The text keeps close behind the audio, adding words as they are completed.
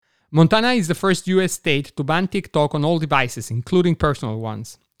Montana is the first US state to ban TikTok on all devices, including personal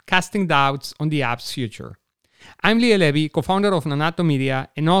ones, casting doubts on the app's future. I'm Leo Levy, co-founder of Nanato Media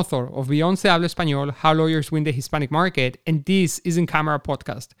and author of Beyond Se Habla Español, How Lawyers Win the Hispanic Market, and this is In Camera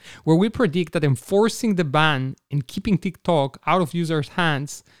Podcast, where we predict that enforcing the ban and keeping TikTok out of users'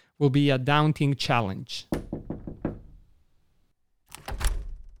 hands will be a daunting challenge.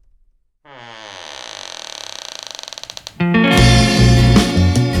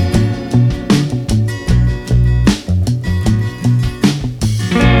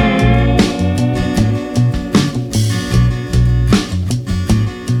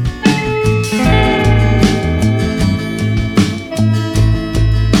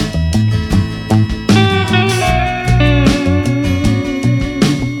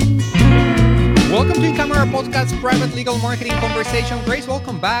 Podcast, Private Legal Marketing Conversation. Grace,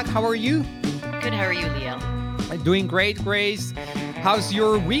 welcome back. How are you? Good. How are you, Leo? Doing great, Grace. How's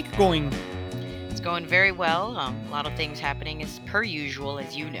your week going? It's going very well. A lot of things happening as per usual,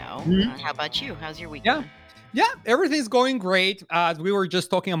 as you know. How about you? How's your week going? Yeah, everything's going great. As we were just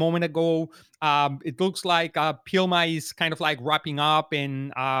talking a moment ago, it looks like PILMA is kind of like wrapping up,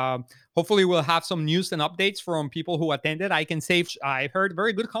 and hopefully we'll have some news and updates from people who attended. I can say I've heard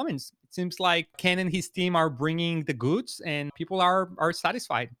very good comments. It seems like Ken and his team are bringing the goods, and people are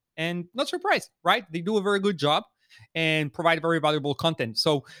satisfied and not surprised, right? They do a very good job and provide very valuable content.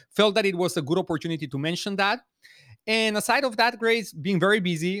 So felt that it was a good opportunity to mention that. And aside of that, Grace, being very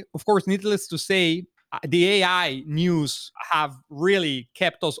busy, of course, needless to say, the AI news have really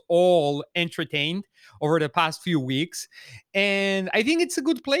kept us all entertained over the past few weeks. And I think it's a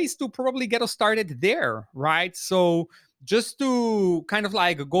good place to probably get us started there, right? So, just to kind of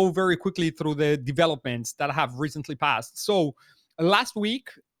like go very quickly through the developments that have recently passed. So, last week,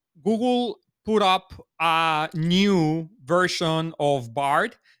 Google put up a new version of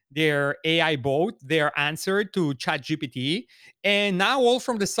Bard, their AI bot, their answer to ChatGPT. And now, all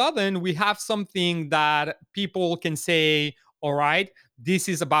from the sudden, we have something that people can say, all right, this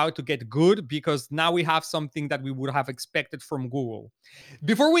is about to get good because now we have something that we would have expected from Google.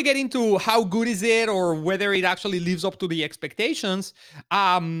 Before we get into how good is it or whether it actually lives up to the expectations,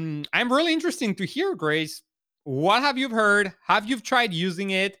 I'm really interested to hear, Grace, what have you heard? Have you tried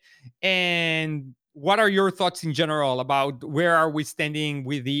using it? And what are your thoughts in general about where are we standing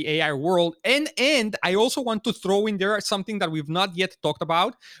with the AI world? And I also want to throw in there something that we've not yet talked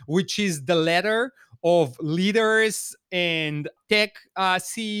about, which is the letter of leaders and tech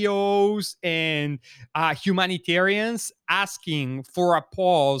CEOs and humanitarians asking for a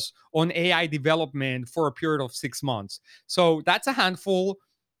pause on AI development for a period of 6 months. So that's a handful,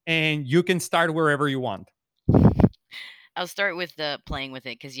 and you can start wherever you want. I'll start with the playing with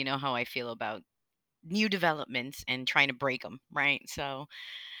it because you know how I feel about new developments and trying to break them, right? So,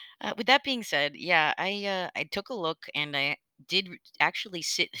 with that being said, yeah, I took a look and I did actually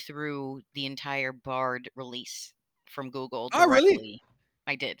sit through the entire Bard release from Google Oh, really? directly.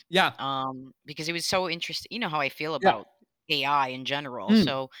 I did, Yeah. because it was so interesting. You know how I feel Yeah. about AI in general, Mm.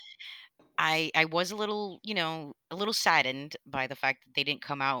 so I was a little, a little saddened by the fact that they didn't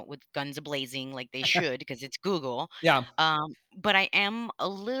come out with guns a-blazing like they should because it's Google. Yeah. But I am a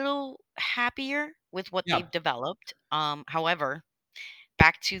little happier with what Yeah. they've developed. However,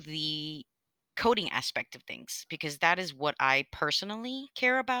 back to the coding aspect of things, because that is what I personally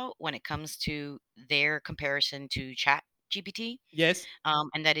care about when it comes to their comparison to Chat GPT, Yes.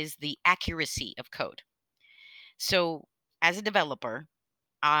 and that is the accuracy of code. So, as a developer,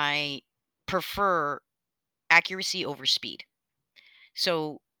 I prefer accuracy over speed.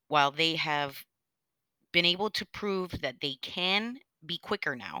 So while they have been able to prove that they can be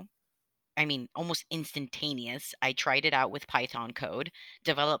quicker now, I mean, almost instantaneous. I tried it out with Python code,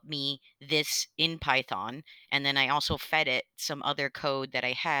 developed me this in Python, and then I also fed it some other code that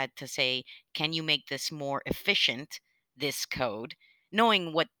I had to say, can you make this more efficient, this code?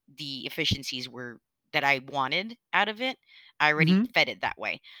 Knowing what the efficiencies were that I wanted out of it, I already Hmm. fed it that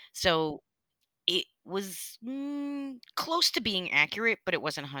way. So it was close to being accurate, but it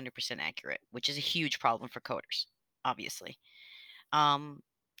wasn't 100% accurate, which is a huge problem for coders, obviously. Um,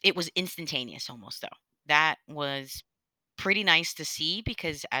 it was instantaneous almost, though. That was pretty nice to see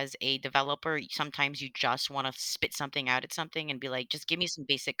because as a developer, sometimes you just want to spit something out at something and be like, just give me some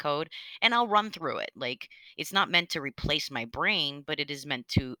basic code and I'll run through it. Like, it's not meant to replace my brain, but it is meant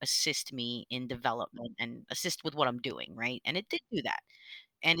to assist me in development and assist with what I'm doing, right? And it did do that,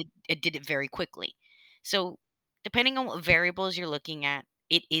 and it did it very quickly. So, depending on what variables you're looking at,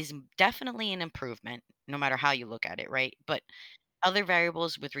 it is definitely an improvement, no matter how you look at it, right? But other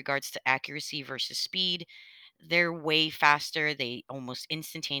variables with regards to accuracy versus speed, They're way faster. They almost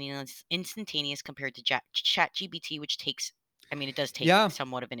instantaneous compared to ChatGPT, which takes, I mean, it does take Yeah.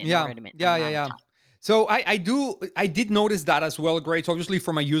 somewhat of an Yeah. inordinate Yeah. Yeah. amount of Yeah. time. So I did notice that as well. Great. So obviously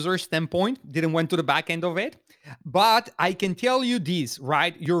from a user standpoint, didn't went to the back end of it. But I can tell you this,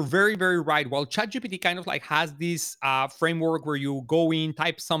 right? You're very, very right. While ChatGPT kind of like has this framework where you go in,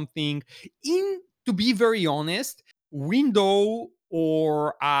 type something in, to be very honest, window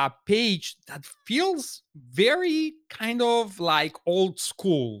or a page that feels very kind of like old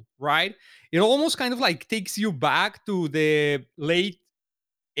school, right? It almost kind of like takes you back to the late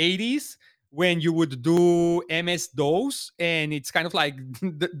 80s when you would do MS DOS, and it's kind of like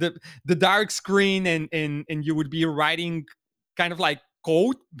the dark screen, and you would be writing kind of like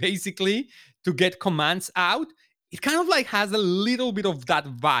code basically to get commands out. It kind of like has a little bit of that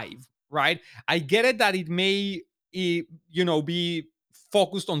vibe, right? I get it that it may be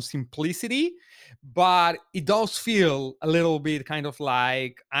focused on simplicity, but it does feel a little bit kind of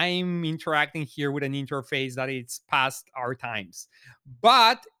like I'm interacting here with an interface that it's past our times.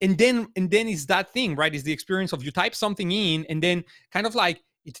 But and then it's that thing, right? Is the experience of you type something in, and then kind of like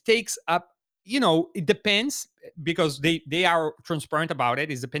it takes up, it depends, because they are transparent about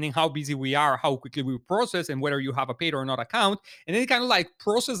it. Is depending how busy we are, how quickly we process, and whether you have a paid or not account. And then it kind of like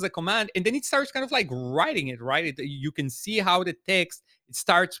process the command, and then it starts kind of like writing it, right? You can see how the text, it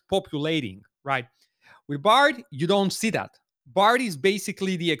starts populating, right? With Bard, you don't see that. Bard is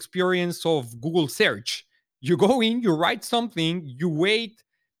basically the experience of Google search. You go in, you write something, you wait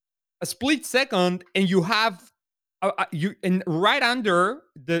a split second, and you have you and right under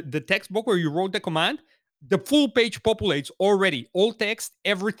the text box where you wrote the command, the full page populates already, all text,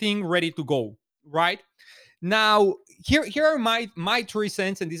 everything ready to go. Right now, here are my 3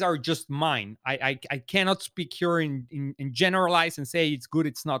 cents, and these are just mine. I cannot speak here in generalize and say it's good,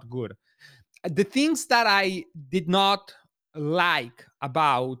 it's not good. The things that I did not like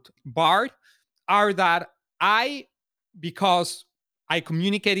about Bard are that I, because I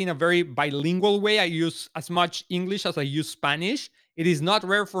communicate in a very bilingual way, I use as much English as I use Spanish. It is not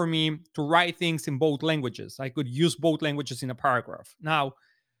rare for me to write things in both languages. I could use both languages in a paragraph. Now,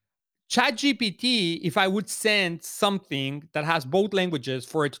 ChatGPT, if I would send something that has both languages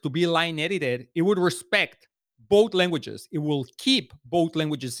for it to be line edited, it would respect both languages. It will keep both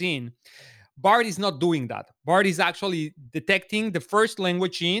languages in. Bard is not doing that. Bard is actually detecting the first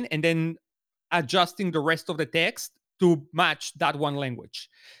language in and then adjusting the rest of the text to match that one language.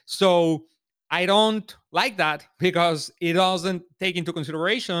 So I don't like that because it doesn't take into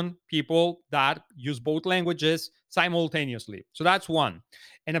consideration people that use both languages simultaneously. So that's one,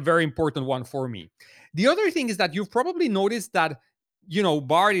 and a very important one for me. The other thing is that you've probably noticed that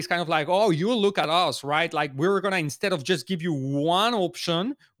Bard is kind of like, oh, you look at us, right? Like we're gonna, instead of just give you one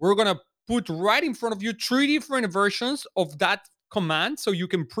option, we're gonna put right in front of you 3 different versions of that command so you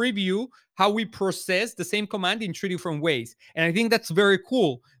can preview how we process the same command in 3 different ways. And I think that's very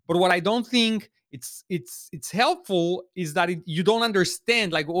cool. But what I don't think it's helpful is that you don't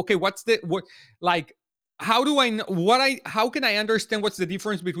understand, like, okay, what's the what like how do I know what I how can I understand what's the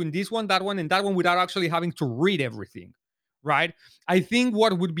difference between this one, that one, and that one without actually having to read everything, right? I think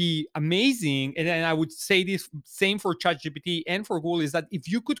what would be amazing, and I would say this same for ChatGPT and for Google, is that if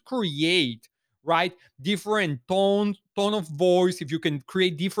you could create, right, different tone of voice, if you can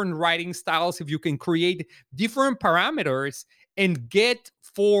create different writing styles, if you can create different parameters, and get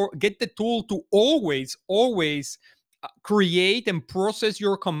the tool to always create and process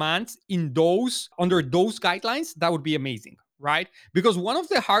your commands in those under those guidelines, that would be amazing, right? Because one of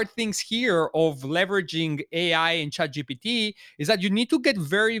the hard things here of leveraging AI and ChatGPT is that you need to get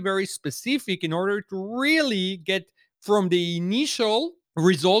very, very specific in order to really get from the initial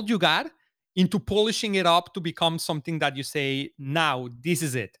result you got into polishing it up to become something that you say, now this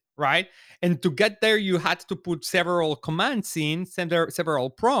is it, right? And to get there, you had to put several commands in, several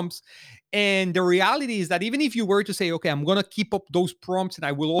prompts. And the reality is that even if you were to say, okay, I'm going to keep up those prompts and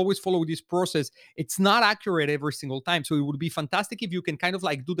I will always follow this process, it's not accurate every single time. So it would be fantastic if you can kind of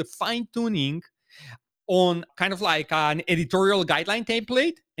like do the fine tuning on kind of like an editorial guideline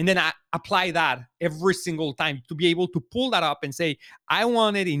template, and then I apply that every single time to be able to pull that up and say, I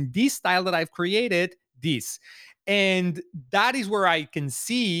want it in this style that I've created, this. And that is where I can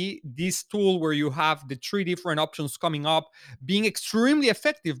see this tool where you have the 3 different options coming up being extremely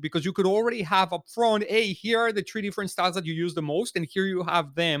effective, because you could already have up front, hey, here are the 3 different styles that you use the most, and here you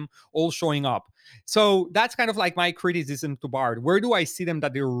have them all showing up. So that's kind of like my criticism to Bard. Where do I see them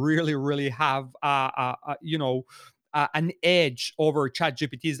that they really, really have, an edge over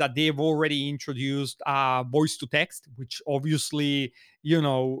ChatGPT is that they've already introduced voice to text, which obviously,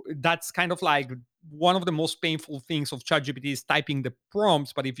 that's kind of like one of the most painful things of ChatGPT is typing the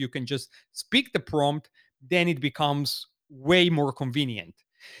prompts, but if you can just speak the prompt, then it becomes way more convenient.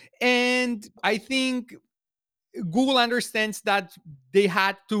 And I think Google understands that they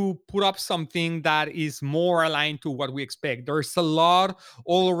had to put up something that is more aligned to what we expect. There's a lot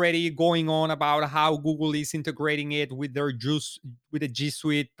already going on about how Google is integrating it with their juice with the G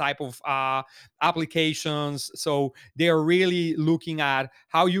Suite type of applications. So they are really looking at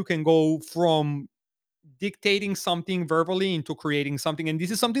how you can go from dictating something verbally into creating something. And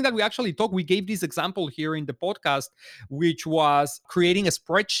this is something that we actually talked. We gave this example here in the podcast, which was creating a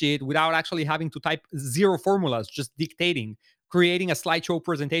spreadsheet without actually having to type zero formulas, just dictating, creating a slideshow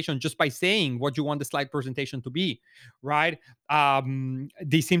presentation just by saying what you want the slide presentation to be, right?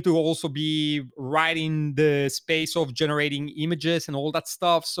 They seem to also be right in the space of generating images and all that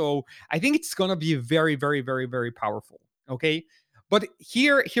stuff. So I think it's going to be very, very, very, very powerful. Okay. But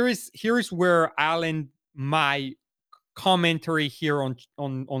here is where I'll end my commentary here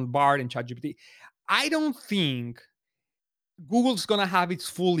on Bard and ChatGPT. I don't think Google's gonna have its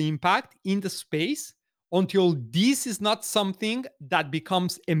full impact in the space until this is not something that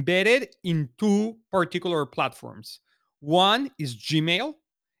becomes embedded in two particular platforms. One is Gmail,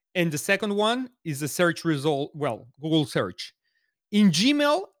 and the second one is the search result. Well, Google search. In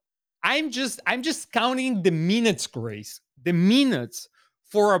Gmail, I'm just counting the minutes, Grace. The minutes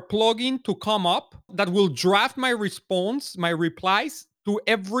for a plugin to come up that will draft my response, my replies to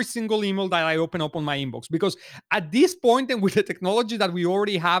every single email that I open up on my inbox. Because at this point, and with the technology that we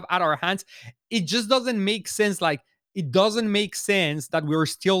already have at our hands, it just doesn't make sense. Like, it doesn't make sense that we're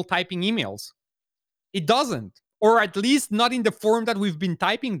still typing emails. It doesn't, or at least not in the form that we've been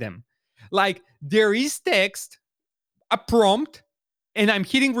typing them. Like, there is text, a prompt, and I'm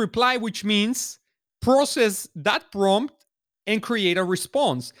hitting reply, which means process that prompt and create a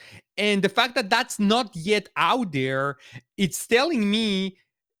response. And the fact that that's not yet out there, it's telling me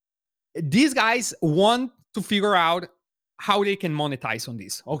these guys want to figure out how they can monetize on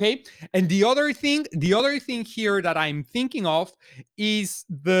this. Okay. And the other thing here that I'm thinking of is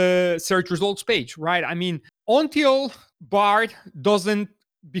the search results page, right? I mean, until Bard doesn't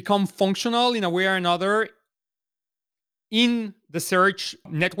become functional in a way or another in the search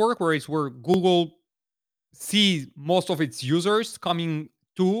network, where it's where Google sees most of its users coming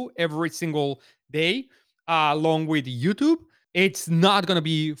to every single day, along with YouTube, it's not going to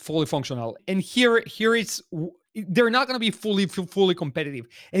be fully functional. And here it's they're not going to be fully competitive.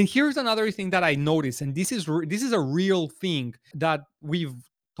 And here's another thing that I noticed, and this is a real thing that we've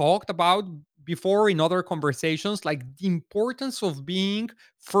talked about before in other conversations, like the importance of being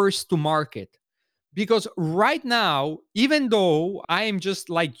first to market. Because right now, even though I am just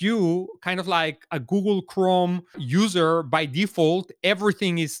like you, kind of like a Google Chrome user by default,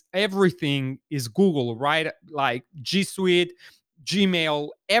 everything is Google, right? Like G Suite, Gmail,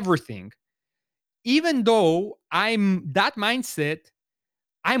 everything. Even though I'm that mindset,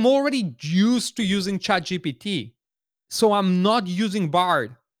 I'm already used to using ChatGPT. So I'm not using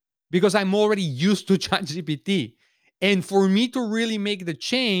Bard because I'm already used to ChatGPT. And for me to really make the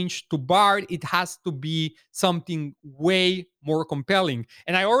change to Bard, it has to be something way more compelling.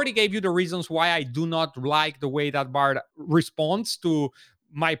 And I already gave you the reasons why I do not like the way that Bard responds to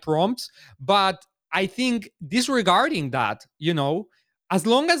my prompts. But I think disregarding that, as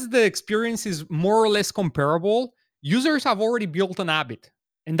long as the experience is more or less comparable, users have already built an habit,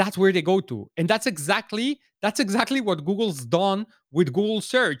 and that's where they go to. And that's exactly what Google's done with Google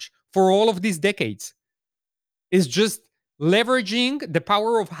search for all of these decades, is just leveraging the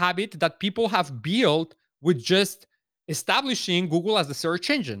power of habit that people have built with just establishing Google as the search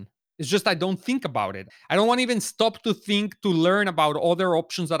engine. It's just I don't think about it. I don't want to even stop to think to learn about other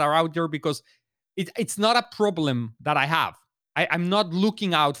options that are out there, because it's not a problem that I have. I'm not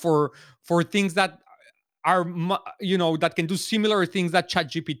looking out for things that are that can do similar things that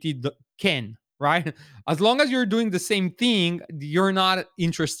ChatGPT can, right? As long as you're doing the same thing, you're not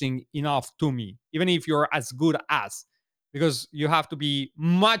interesting enough to me, even if you're as good as, because you have to be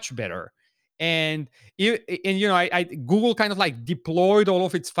much better. And Google kind of like deployed all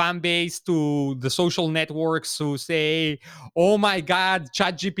of its fan base to the social networks to say, oh my god,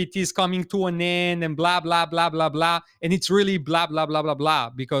 ChatGPT is coming to an end, and blah blah blah blah blah. And it's really blah blah blah blah blah,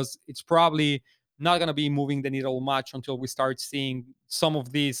 because it's probably not going to be moving the needle much until we start seeing some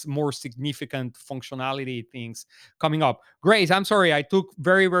of these more significant functionality things coming up. Grace, I'm sorry I took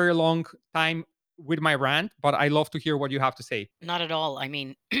very, very long time with my rant, but I love to hear what you have to say. Not at all. I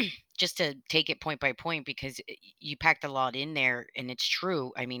mean, just to take it point by point, because you packed a lot in there, and it's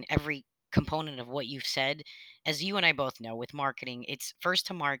true. I mean, every component of what you've said. As you and I both know, with marketing, it's first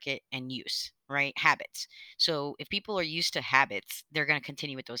to market and use, right? Habits. So if people are used to habits, they're going to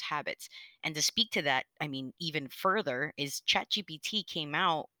continue with those habits. And to speak to that, I mean, even further, is ChatGPT came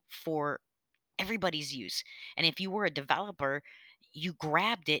out for everybody's use. And if you were a developer, you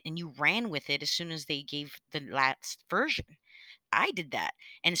grabbed it and you ran with it as soon as they gave the last version. I did that.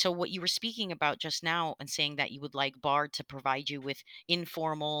 And so what you were speaking about just now and saying that you would like Bard to provide you with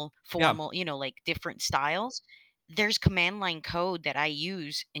informal, Yeah, formal, like different styles. There's command line code that I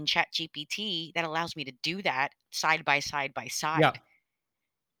use in ChatGPT that allows me to do that side by side by yeah, side.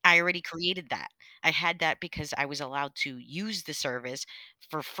 I already created that. I had that because I was allowed to use the service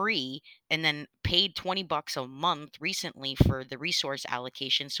for free and then paid 20 bucks a month recently for the resource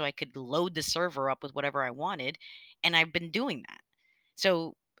allocation so I could load the server up with whatever I wanted. And I've been doing that.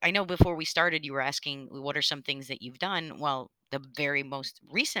 So I know before we started, you were asking what are some things that you've done. Well, the very most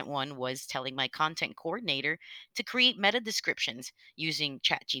recent one was telling my content coordinator to create meta descriptions using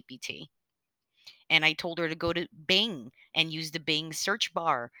ChatGPT. And I told her to go to Bing and use the Bing search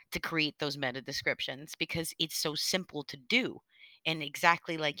bar to create those meta descriptions because it's so simple to do. And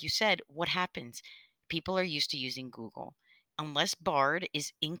exactly like you said, what happens? People are used to using Google. Unless Bard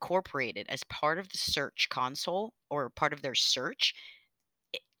is incorporated as part of the search console or part of their search,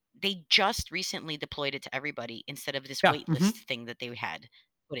 it, they just recently deployed it to everybody instead of this yeah. waitlist thing that they had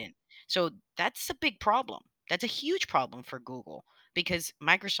put in. So that's a big problem. That's a huge problem for Google because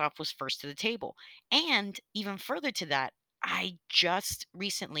Microsoft was first to the table. And even further to that, I just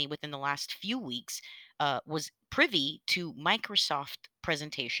recently, within the last few weeks, was privy to Microsoft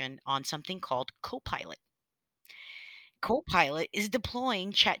presentation on something called Copilot. Copilot is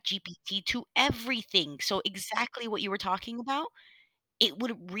deploying ChatGPT to everything. So exactly what you were talking about, it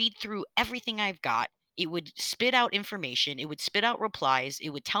would read through everything I've got. It would spit out information. It would spit out replies. It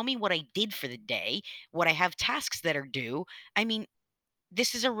would tell me what I did for the day, what I have tasks that are due. I mean,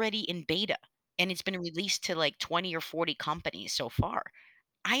 this is already in beta and it's been released to like 20 or 40 companies so far.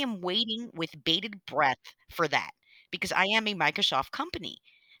 I am waiting with bated breath for that because I am a Microsoft company.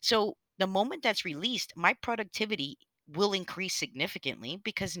 So the moment that's released, my productivity will increase significantly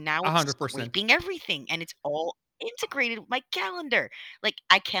because now A it's hundred percent. scraping everything and it's all integrated with my calendar. Like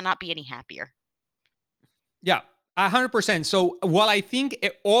I cannot be any happier. Yeah, 100%. So, while I think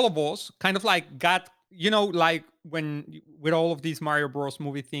all of us kind of like got, like with all of these Mario Bros.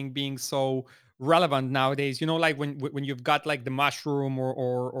 Movie thing being so relevant nowadays, like when you've got like the mushroom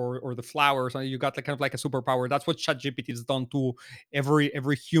or the flowers, and you got like kind of like a superpower. That's what ChatGPT has done to every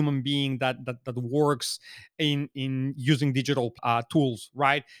human being that works in using digital tools,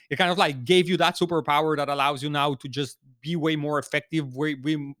 right? It kind of like gave you that superpower that allows you now to just be way more effective,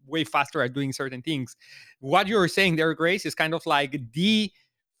 way faster at doing certain things. What you're saying there, Grace, is kind of like the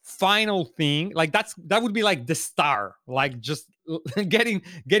final thing. Like that would be like the star, like just getting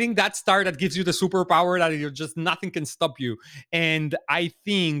that star that gives you the superpower that you're just nothing can stop you. And I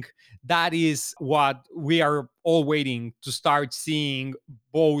think that is what we are all waiting to start seeing,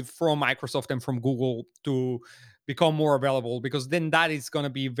 both from Microsoft and from Google, to become more available, because then that is going to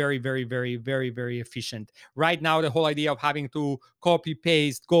be very, very, very, very, very efficient. Right now, the whole idea of having to copy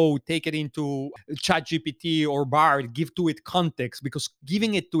paste, go take it into chat gpt or bard, give to it context, because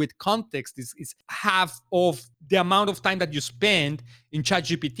giving it to it context is half of the amount of time that you spend in chat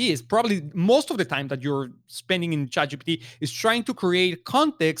gpt. Is probably most of the time that you're spending in chat gpt is trying to create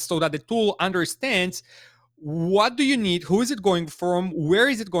context so that the tool understands what do you need, who is it going from, where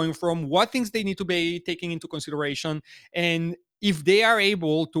is it going from, what things they need to be taking into consideration. And if they are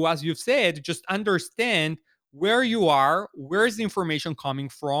able to, as you've said, just understand where you are, where is the information coming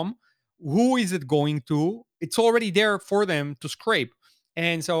from, who is it going to, it's already there for them to scrape.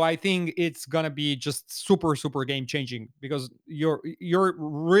 And so I think it's gonna be just super, super game changing, because you're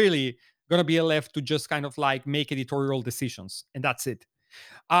really gonna be left to just kind of like make editorial decisions, and that's it.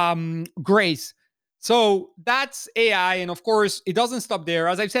 Grace. So that's AI. And of course, it doesn't stop there.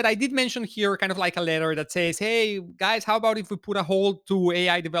 As I've said, I did mention here kind of like a letter that says, hey, guys, how about if we put a hold to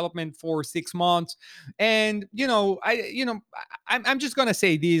AI development for 6 months? And, I'm just going to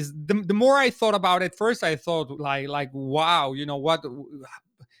say this. The more I thought about it, first I thought wow, what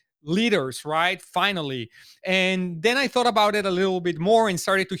leaders, right? Finally. And then I thought about it a little bit more and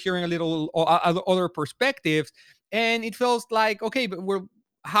started to hearing a little other perspectives. And it feels like, okay, but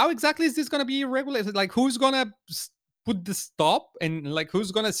how exactly is this going to be regulated? Like, who's going to put the stop, and like who's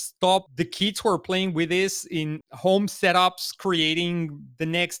going to stop the kids who are playing with this in home setups, creating the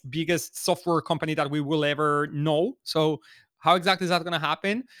next biggest software company that we will ever know? So how exactly is that going to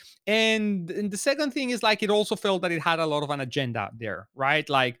happen? And the second thing is, like, it also felt that it had a lot of an agenda there, right?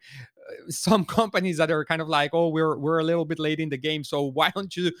 Like, some companies that are kind of like, oh, we're a little bit late in the game, so why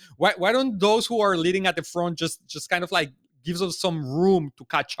don't those who are leading at the front just kind of like gives us some room to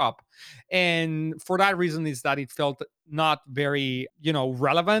catch up. And for that reason is that it felt not very,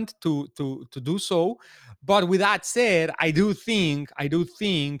 relevant to do so. But with that said, I do think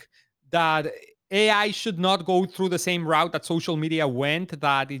that AI should not go through the same route that social media went,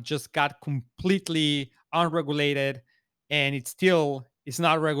 that it just got completely unregulated, and it's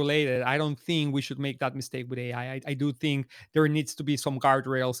not regulated. I don't think we should make that mistake with AI. I do think there needs to be some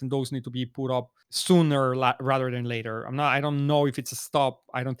guardrails, and those need to be put up sooner rather than later. I don't know if it's a stop.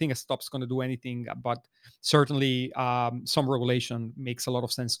 I don't think a stop's going to do anything, but certainly some regulation makes a lot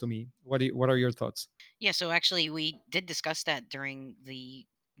of sense to me. What are your thoughts? Yeah, so actually we did discuss that during the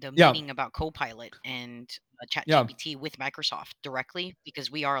Yeah. meeting about Copilot and Yeah. ChatGPT with Microsoft directly,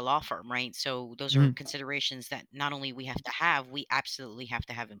 because we are a law firm, right? So those are Mhm. considerations that not only we absolutely have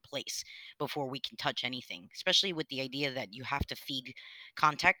to have in place before we can touch anything, especially with the idea that you have to feed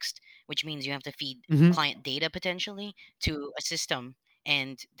context, which means you have to feed Mhm. client data potentially to a system,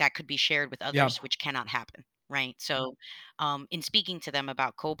 and that could be shared with Yeah. others, which cannot happen. Right. So in speaking to them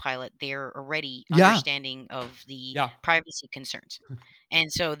about Copilot, they're already Yeah. understanding of the Yeah. privacy concerns. And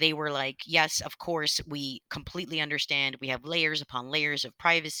so they were like, yes, of course, we completely understand. We have layers upon layers of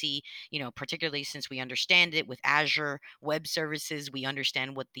privacy, particularly since we understand it with Azure Web Services. We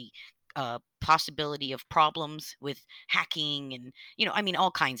understand what the possibility of problems with hacking and, I mean,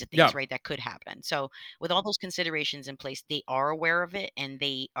 all kinds of things, Yeah. right, that could happen. So, with all those considerations in place, they are aware of it, and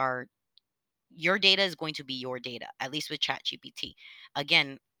they are your data is going to be your data, at least with ChatGPT.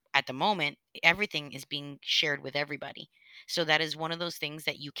 Again, at the moment, everything is being shared with everybody. So that is one of those things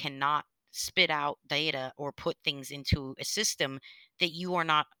that you cannot spit out data or put things into a system that you are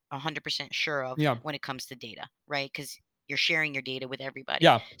not 100% sure of Yeah. when it comes to data, right? Because you're sharing your data with everybody.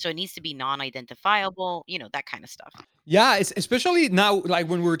 Yeah. So it needs to be non identifiable, that kind of stuff. Yeah, especially now, like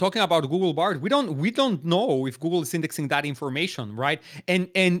when we were talking about Google Bard, we don't know if Google is indexing that information, right?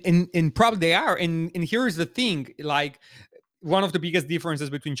 And probably they are. And here's the thing, like one of the biggest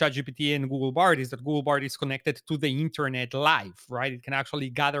differences between ChatGPT and Google Bard is that Google Bard is connected to the internet live, right? It can actually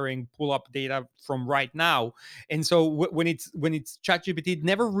gather and pull up data from right now. And so when it's ChatGPT, it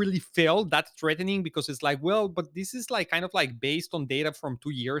never really felt that threatening, because it's like, well, but this is like kind of like based on data from 2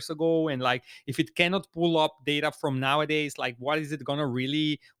 years ago, and like if it cannot pull up data from nowadays, like what is it gonna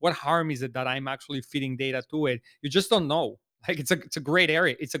really? What harm is it that I'm actually feeding data to it? You just don't know. Like it's a great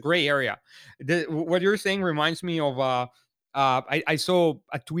area. It's a gray area. What you're saying reminds me of I saw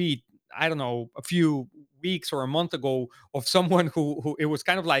a tweet, I don't know, a few weeks or a month ago, of someone who it was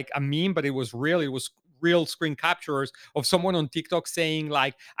kind of like a meme, but it was real. It was real screen captures of someone on TikTok saying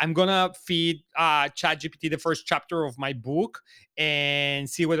like, I'm gonna feed ChatGPT the first chapter of my book and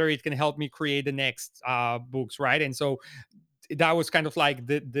see whether it can help me create the next books, right? And so that was kind of like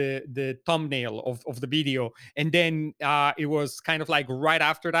the thumbnail of the video. And then it was kind of like right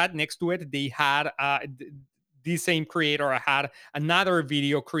after that, next to it, they had the same creator had another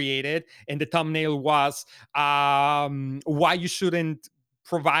video created, and the thumbnail was why you shouldn't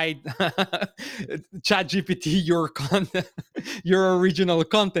provide chat gpt your content, your original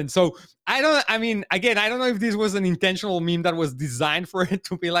content. So I mean, again, I don't know if this was an intentional meme that was designed for it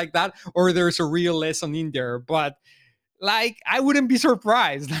to be like that, or there's a real lesson in there. But like, I wouldn't be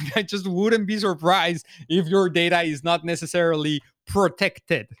surprised. Like, I just wouldn't be surprised if your data is not necessarily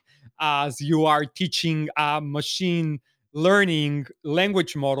protected as you are teaching a machine learning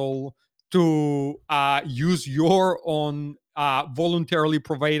language model to use your own voluntarily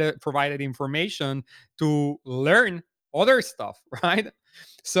provided information to learn other stuff, right?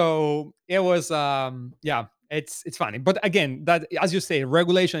 So it was yeah, it's funny. But again, that, as you say,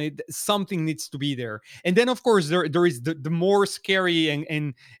 regulation, something needs to be there. And then of course there is the more scary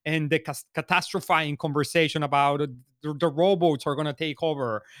and the catastrophizing conversation about the robots are going to take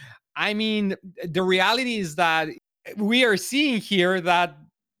over. I mean, the reality is that we are seeing here that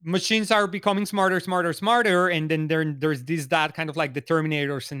machines are becoming smarter, smarter, smarter, and then there's this that kind of like the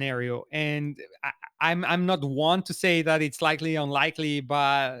Terminator scenario. And I'm not one to say that it's likely unlikely,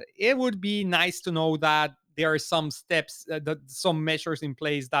 but it would be nice to know that there are some steps, that some measures in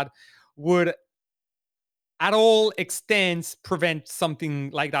place that would at all extents prevent something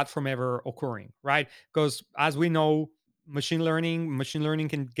like that from ever occurring, right? Because as we know, machine learning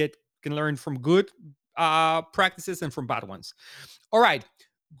can learn from good practices and from bad ones. All right,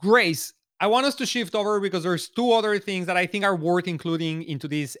 Grace, I want us to shift over because there's two other things that I think are worth including into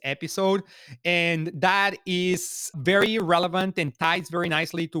this episode. And that is very relevant and ties very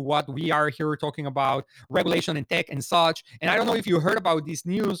nicely to what we are here talking about regulation and tech and such. And I don't know if you heard about this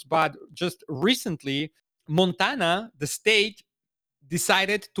news, but just recently, Montana, the state,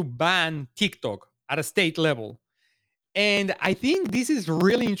 decided to ban TikTok at a state level. And I think this is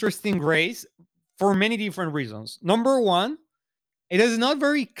really interesting, Grace, for many different reasons. Number one, it is not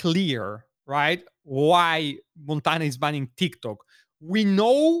very clear, right, why Montana is banning TikTok. We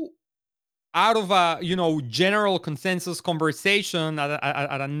know out of a general consensus conversation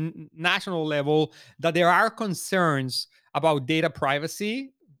at a national level that there are concerns about data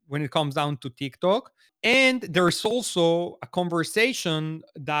privacy when it comes down to TikTok. And there's also a conversation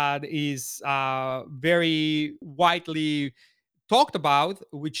that is very widely talked about,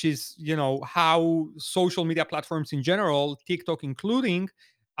 which is how social media platforms in general, TikTok including,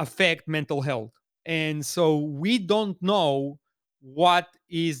 affect mental health. And so we don't know what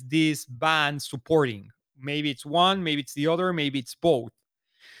is this ban supporting. Maybe it's one, maybe it's the other, maybe it's both.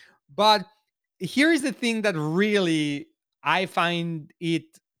 But here is the thing that really I find it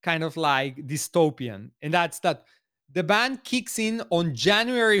kind of like dystopian, and that's that the ban kicks in on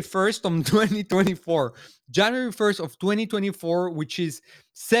January 1st of 2024. January 1st of 2024, which is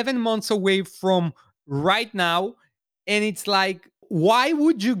 7 months away from right now. And it's like, why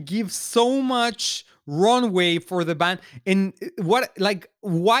would you give so much runway for the ban? And what, like,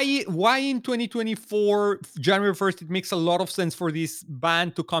 why in 2024 January 1st it makes a lot of sense for this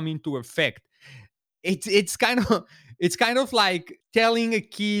ban to come into effect? It's kind of it's kind of like telling a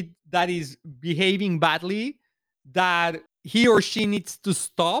kid that is behaving badly that he or she needs to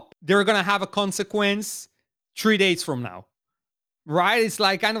stop. They're gonna have a consequence 3 days from now, right? It's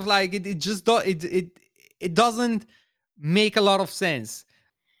like kind of like it just it doesn't make a lot of sense.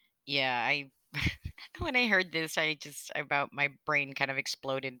 Yeah, I when I heard this, I just about my brain kind of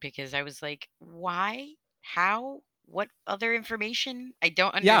exploded because I was like, why? How? What other information? I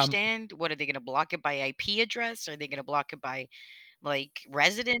don't Yeah, understand. What are they going to block it by IP address? Are they going to block it by like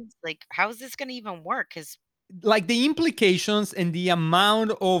residence? Like, how is this going to even work? Because like the implications and the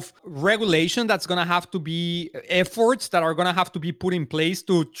amount of regulation that's going to have to be efforts that are going to have to be put in place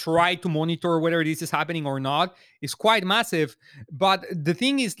to try to monitor whether this is happening or not is quite massive. But the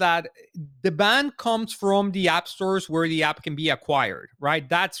thing is that the ban comes from the app stores where the app can be acquired, right?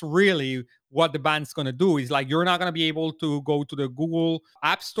 That's really what the ban's going to do. Is like you're not going to be able to go to the Google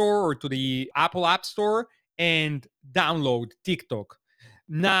App Store or to the Apple App Store and download TikTok.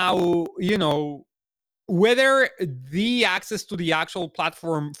 Now, whether the access to the actual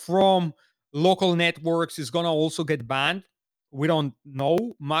platform from local networks is going to also get banned, we don't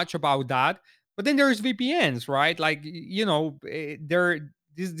know much about that. But then there's VPNs, right? Like, these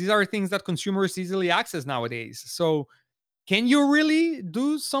are things that consumers easily access nowadays. So can you really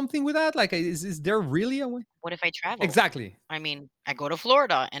do something with that? Like, is there really a way? what if I travel? Exactly. I mean, I go to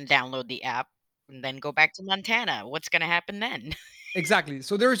Florida and download the app and then go back to Montana. What's going to happen then? Exactly.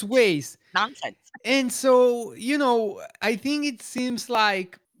 So there's ways. Nonsense. And so, I think it seems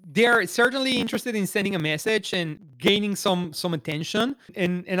like they're certainly interested in sending a message and gaining some attention.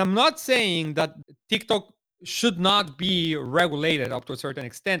 And I'm not saying that TikTok should not be regulated up to a certain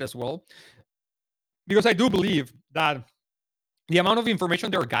extent as well, because I do believe that the amount of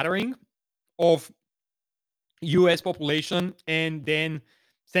information they're gathering of US population and then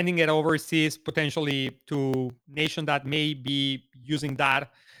sending it overseas potentially to nation that may be using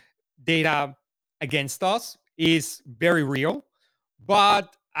that data against us is very real.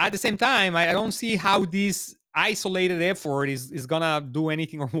 But at the same time, I don't see how this isolated effort is gonna do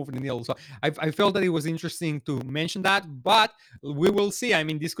anything or move the needle. So I felt that it was interesting to mention that, but we will see. I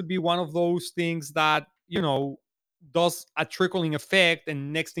mean, this could be one of those things that does a trickling effect,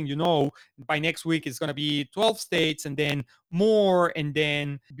 and next thing you know, by next week it's gonna be 12 states, and then more, and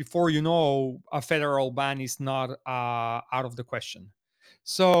then before you know, a federal ban is not out of the question.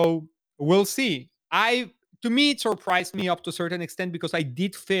 So we'll see. To me, it surprised me up to a certain extent because I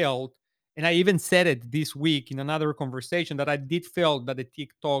did feel, and I even said it this week in another conversation, that I did feel that the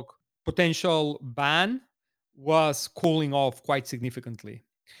TikTok potential ban was cooling off quite significantly.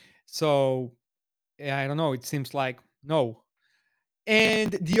 So yeah, I don't know. It seems like no.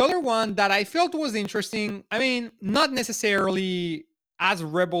 And the other one that I felt was interesting, I mean, not necessarily as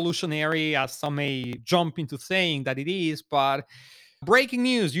revolutionary as some may jump into saying that it is, but breaking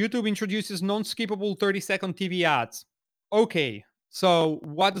news: YouTube introduces non skippable 30-second TV ads. Okay, so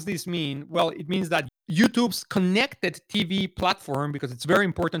what does this mean? Well, it means that YouTube's connected TV platform, because it's very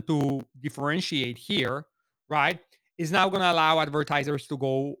important to differentiate here, right, is now going to allow advertisers to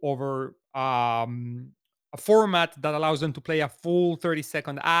go over um, a format that allows them to play a full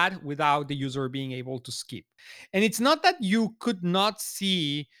 30-second ad without the user being able to skip. And it's not that you could not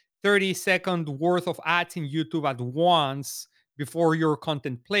see 30-second worth of ads in YouTube at once before your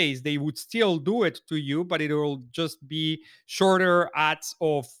content plays. They would still do it to you, but it will just be shorter ads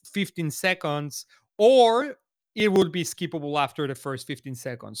of 15 seconds, or it would be skippable after the first 15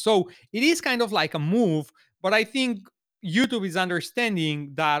 seconds. So it is kind of like a move, but I think YouTube is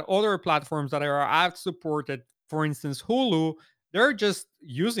understanding that other platforms that are ad supported, for instance Hulu, they're just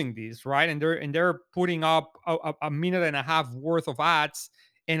using these, right? And they're putting up a minute and a half worth of ads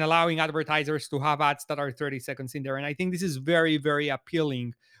and allowing advertisers to have ads that are 30 seconds in there. And I think this is very, very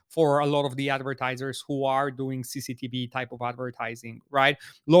appealing for a lot of the advertisers who are doing CCTV type of advertising, right?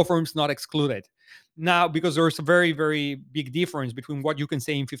 Law firms not excluded. Now, because there's a very, very big difference between what you can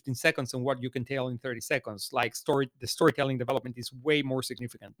say in 15 seconds and what you can tell in 30 seconds. Like the storytelling development is way more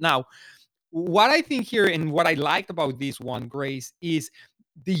significant. Now, what I think here and what I liked about this one, Grace, is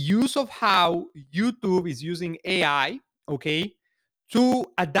the use of how YouTube is using AI, okay, to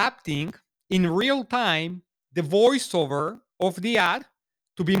adapting in real time the voiceover of the ad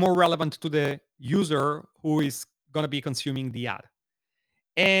to be more relevant to the user who is going to be consuming the ad.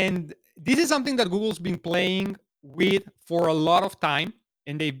 And this is something that Google's been playing with for a lot of time,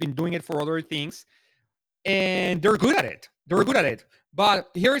 and they've been doing it for other things, and they're good at it. They're good at it. But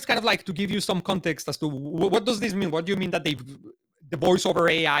here it's kind of like to give you some context as to what does this mean? What do you mean that they've the voiceover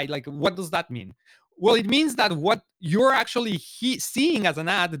AI? Like, what does that mean? Well, it means that what you're actually seeing as an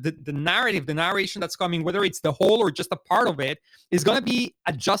ad, the narrative, the narration that's coming, whether it's the whole or just a part of it, is going to be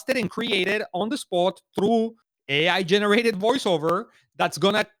adjusted and created on the spot through AI generated voiceover that's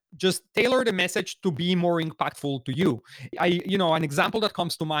going to just tailor the message to be more impactful to you. An example that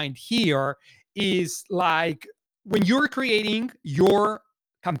comes to mind here is like when you're creating your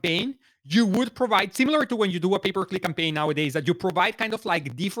campaign, you would provide, similar to when you do a pay-per-click campaign nowadays, that you provide kind of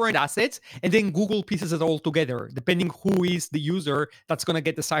like different assets and then Google pieces it all together depending who is the user that's going to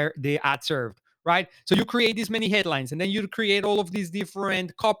get the ad served, right? So you create these many headlines, and then you create all of these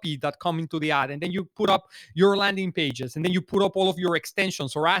different copy that come into the ad, and then you put up your landing pages, and then you put up all of your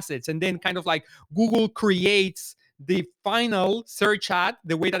extensions or assets, and then kind of like Google creates the final search ad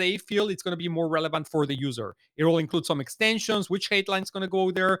the way that they feel it's going to be more relevant for the user. It will include some extensions, which headline is going to go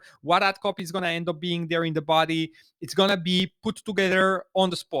there, what ad copy is going to end up being there in the body. It's going to be put together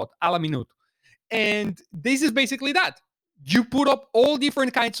on the spot, a la minute. And this is basically that. You put up all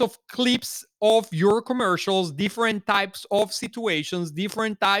different kinds of clips of your commercials, different types of situations,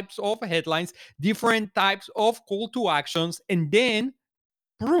 different types of headlines, different types of call to actions, and then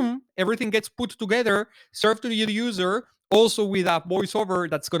boom, everything gets put together, served to the user, also with a voiceover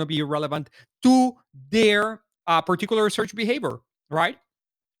that's going to be relevant to their particular search behavior, right?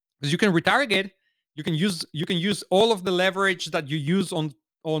 Because you can retarget, you can use all of the leverage that you use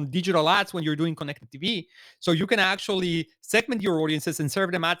on digital ads when you're doing connected TV. So you can actually segment your audiences and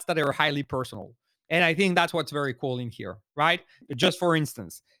serve them ads that are highly personal. And I think that's what's very cool in here, right? Just for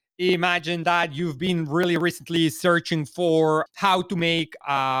instance, imagine that you've been really recently searching for how to make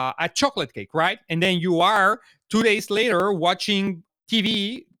a chocolate cake, right? And then you are 2 days later watching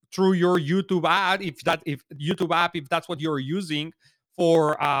TV through your YouTube ad, if YouTube app, if that's what you're using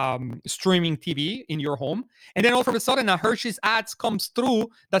for streaming TV in your home. And then all of a sudden, a Hershey's ads comes through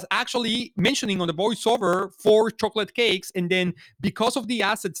that's actually mentioning on the voiceover for chocolate cakes. And then because of the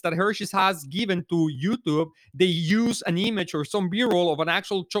assets that Hershey's has given to YouTube, they use an image or some B-roll of an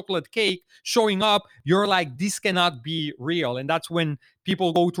actual chocolate cake showing up. You're like, this cannot be real. And that's when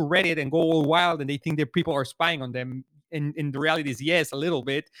people go to Reddit and go all wild and they think that people are spying on them. And the reality is, yes, a little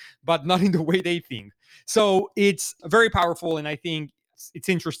bit, but not in the way they think. So it's very powerful. And I think it's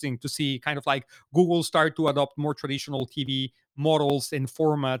interesting to see kind of like Google start to adopt more traditional TV models and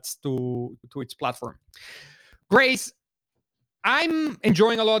formats to its platform. Grace, I'm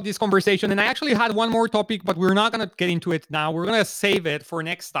enjoying a lot of this conversation, and I actually had one more topic, but we're not going to get into it now. We're going to save it for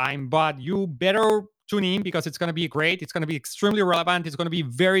next time, but you better tune in because it's going to be great. It's going to be extremely relevant. It's going to be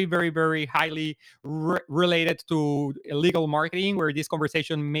very, very, very highly related to illegal marketing, where this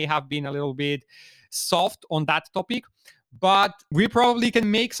conversation may have been a little bit soft on that topic, but we probably can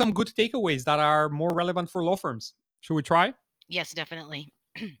make some good takeaways that are more relevant for law firms. Should we try? Yes, definitely.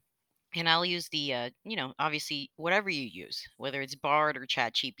 And I'll use the, obviously, whatever you use, whether it's Bard or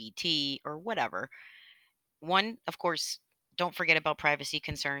ChatGPT or whatever. One, of course, don't forget about privacy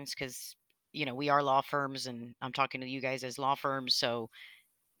concerns because, we are law firms and I'm talking to you guys as law firms. So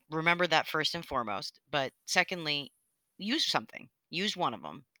remember that first and foremost. But secondly, use something, use one of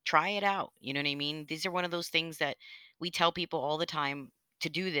them, try it out. You know what I mean? These are one of those things that we tell people all the time. to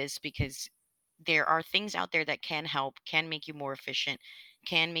do this because there are things out there that can help, can make you more efficient,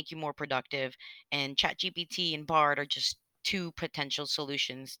 can make you more productive, and ChatGPT and Bard are just two potential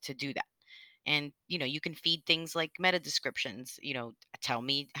solutions to do that. And you can feed things like meta descriptions. Tell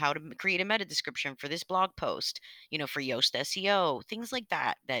me how to create a meta description for this blog post, for Yoast SEO, things like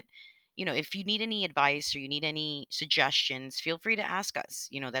that. If you need any advice or you need any suggestions, feel free to ask us.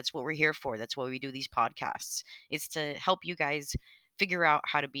 That's what we're here for. That's why we do these podcasts. It's to help you guys figure out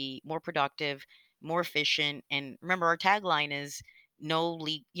how to be more productive, more efficient. And remember, our tagline is no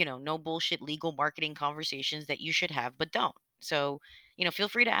bullshit legal marketing conversations that you should have but don't. So feel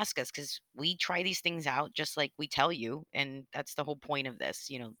free to ask us because we try these things out just like we tell you. And that's the whole point of this.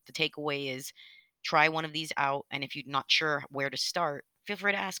 The takeaway is try one of these out. And if you're not sure where to start, feel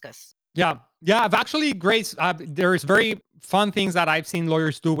free to ask us. Yeah, yeah. I've actually, Grace, there's very fun things that I've seen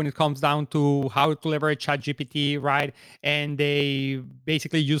lawyers do when it comes down to how to leverage ChatGPT, right? And they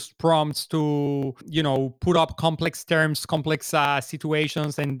basically use prompts to, put up complex terms, complex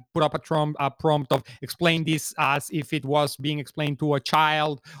situations, and put up a prompt of explain this as if it was being explained to a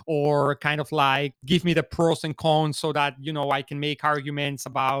child, or kind of like give me the pros and cons so that I can make arguments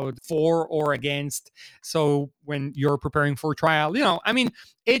about for or against. So when you're preparing for trial, I mean,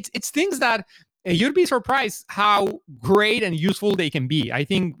 it's things that you'd be surprised how great and useful they can be. I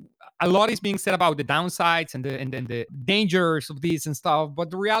think a lot is being said about the downsides and the dangers of these and stuff, but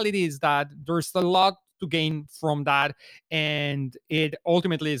the reality is that there's a lot to gain from that, and it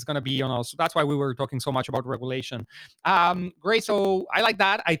ultimately is going to be on us. That's why we were talking so much about regulation. Great. So I like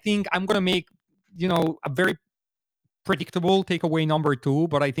that. I think I'm going to make a very predictable takeaway number two,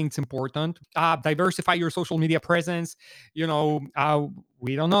 but I think it's important. Diversify your social media presence. We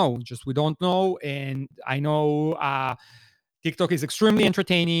don't know, just we don't know. And I know TikTok is extremely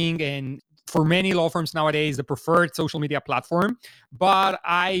entertaining and for many law firms nowadays, the preferred social media platform. But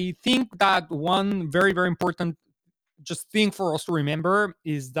I think that one very, very important just thing for us to remember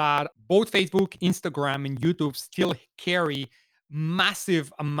is that both Facebook, Instagram, and YouTube still carry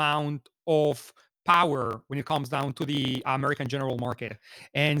massive amount of power when it comes down to the American general market.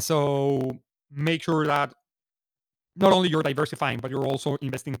 And so make sure that not only you're diversifying, but you're also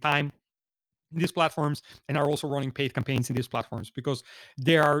investing time in these platforms and are also running paid campaigns in these platforms because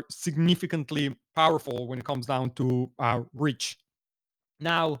they are significantly powerful when it comes down to reach.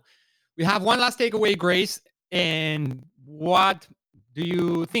 Now, we have one last takeaway, Grace. And what do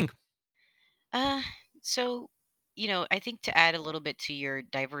you think? Uh, so, I think to add a little bit to your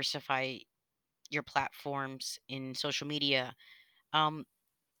diversify your platforms in social media, um,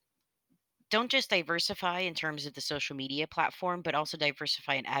 don't just diversify in terms of the social media platform, but also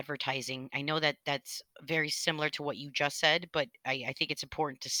diversify in advertising. I know that that's very similar to what you just said, but I think it's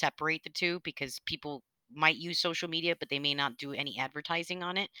important to separate the two because people might use social media, but they may not do any advertising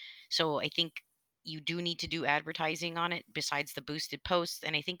on it. So I think you do need to do advertising on it besides the boosted posts.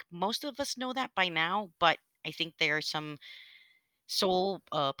 And I think most of us know that by now, but I think there are some sole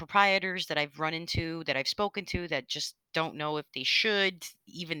proprietors that I've run into, that I've spoken to, that just don't know if they should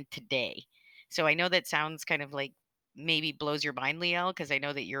even today. So I know that sounds kind of like maybe blows your mind, Liel, because I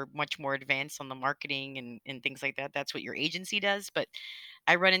know that you're much more advanced on the marketing and things like that. That's what your agency does. But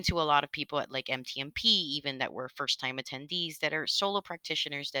I run into a lot of people at like MTMP, even that were first time attendees that are solo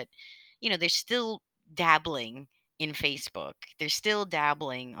practitioners that, they're still dabbling in Facebook. They're still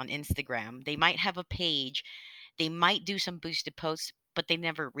dabbling on Instagram. They might have a page, they might do some boosted posts, but they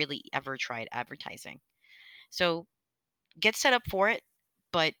never really ever tried advertising. So get set up for it,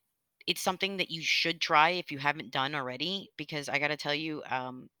 but it's something that you should try if you haven't done already. Because I got to tell you,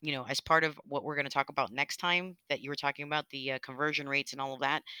 as part of what we're going to talk about next time, that you were talking about the conversion rates and all of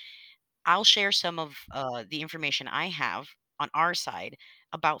that, I'll share some of the information I have on our side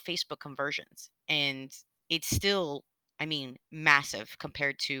about Facebook conversions. And it's still, I mean, massive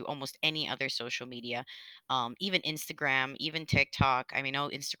compared to almost any other social media, even Instagram, even TikTok. I mean, oh,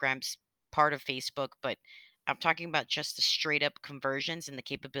 Instagram's part of Facebook, but I'm talking about just the straight up conversions and the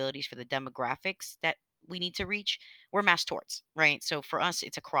capabilities for the demographics that we need to reach. We're mass torts, right? So for us,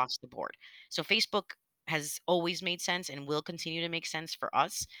 it's across the board. So Facebook has always made sense and will continue to make sense for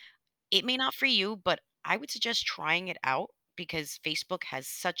us. It may not for you, but I would suggest trying it out because Facebook has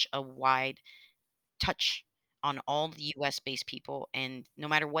such a wide touch on all the US based people. And no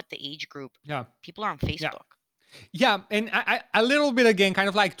matter what the age group, Yeah. people are on Yeah. Facebook. Yeah, and a little bit again, kind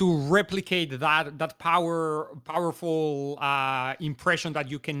of like to replicate that powerful impression that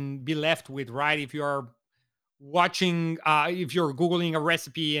you can be left with, right? If you are watching, if you're googling a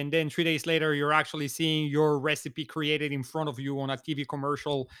recipe, and then 3 days later you're actually seeing your recipe created in front of you on a TV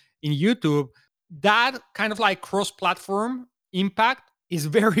commercial in YouTube, that kind of like cross-platform impact is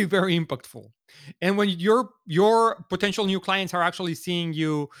very, very impactful. And when your potential new clients are actually seeing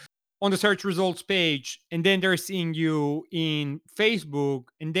you on the search results page, and then they're seeing you in Facebook,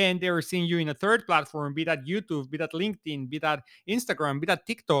 and then they're seeing you in a third platform, be that YouTube, be that LinkedIn, be that Instagram, be that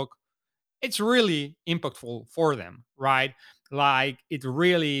TikTok, it's really impactful for them, right? Like it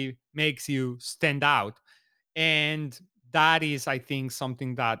really makes you stand out. And that is, I think,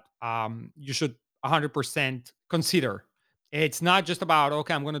 something that you should 100% consider. It's not just about,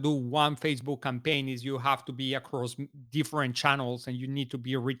 okay, I'm going to do one Facebook campaign. Is you have to be across different channels, and you need to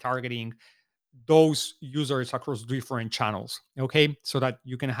be retargeting those users across different channels, okay, so that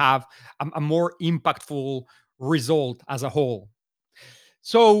you can have a more impactful result as a whole.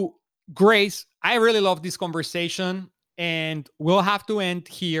 So, Grace, I really love this conversation, and we'll have to end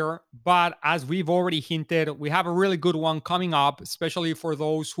here. But as we've already hinted, we have a really good one coming up, especially for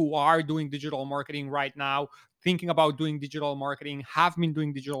those who are doing digital marketing right now, thinking about doing digital marketing, have been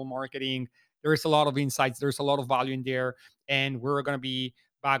doing digital marketing. There's a lot of insights, there's a lot of value in there, and we're going to be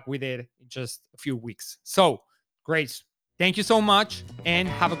back with it in just a few weeks. So, Grace, thank you so much, and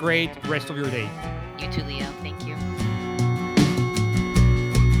have a great rest of your day. You too, Leo. Thank you.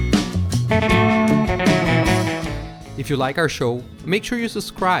 If you like our show, make sure you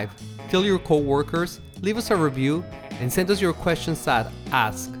subscribe, tell your coworkers, leave us a review, and send us your questions at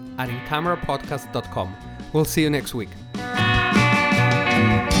ask@incamerapodcast.com. We'll see you next week.